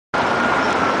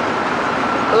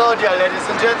Hello dear ladies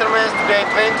and gentlemen, today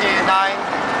 29th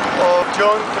of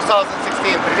June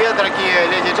 2016. Привет, дорогие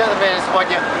леди и джентльмены,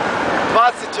 сегодня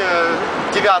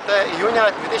 29 июня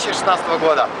 2016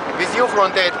 года. With you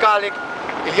from date colleague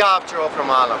Илья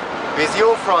Романов. With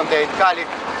you from date colleague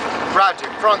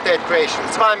Project Front Date Creation.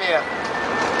 С вами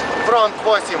Front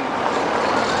 8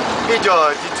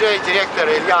 видео диджей, директор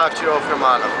Илья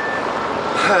Романов.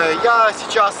 Я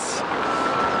сейчас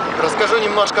расскажу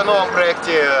немножко о новом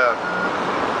проекте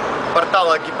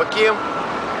портала Гипаки.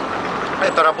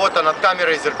 Это работа над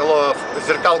камерой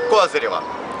зеркал Козырева.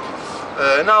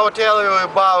 Now I'll tell you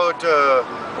about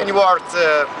in words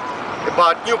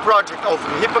about new project of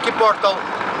Gipaki portal,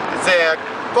 the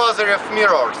kozirev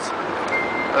mirrors.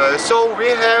 So we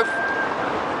have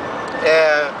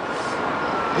a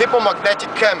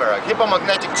hypomagnetic camera,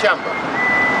 hypomagnetic chamber.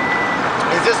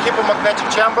 In this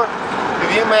hypomagnetic chamber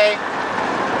we may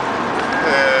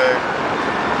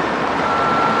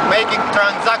making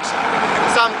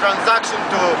some transaction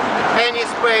to any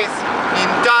space in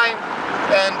time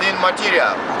and in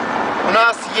material. У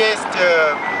нас есть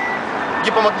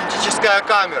гипомагнетическая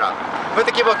камера. В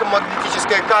этой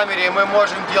гипомагнетической камере мы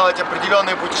можем делать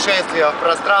определенные путешествия в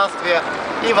пространстве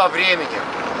и во времени.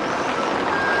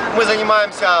 Мы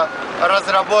занимаемся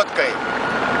разработкой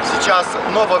сейчас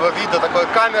нового вида такой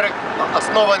камеры,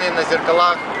 основанной на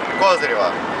зеркалах Козырева.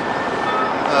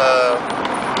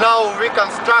 Now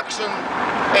reconstruction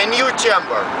a new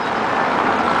chamber.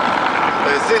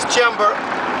 This chamber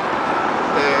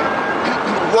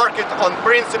worked on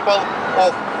principle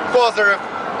of kozirev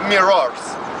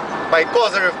mirrors, by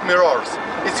kozirev mirrors.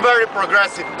 It's very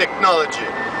progressive technology,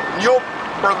 new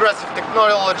progressive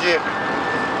technology,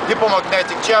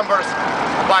 hypomagnetic chambers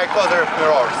by kozirev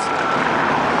mirrors.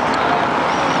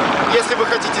 Если вы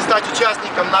хотите стать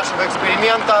участником нашего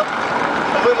эксперимента,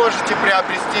 вы можете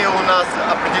приобрести у нас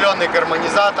определенный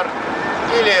гармонизатор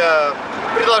или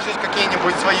предложить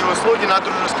какие-нибудь свои услуги на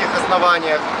дружеских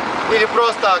основаниях, или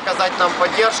просто оказать нам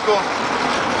поддержку,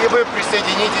 и вы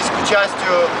присоединитесь к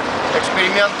участию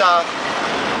эксперимента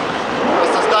по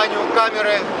созданию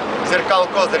камеры зеркал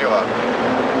Козырева.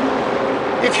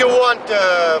 If you want to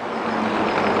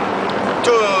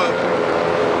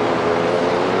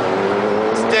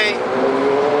stay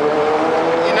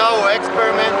in our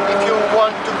experiment, if you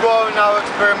want to go in our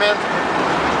experiment,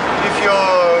 if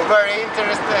you're very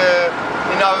interested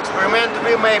in our experiment,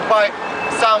 we may buy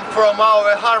some from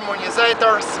our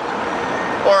harmonizators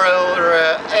or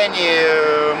any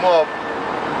more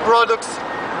products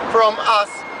from us,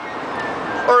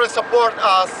 or support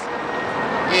us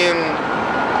in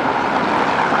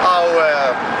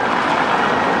our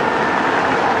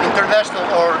international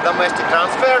or domestic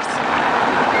transfers,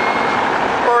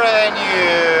 or any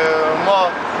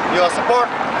more your support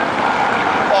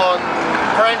on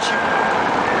friendship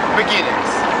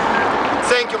beginnings.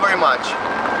 Thank you very much.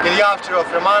 Илья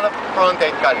Романов, Front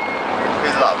 8 colleague.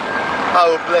 With love. I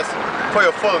will bless you for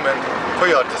your fulfillment, for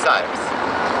your desires.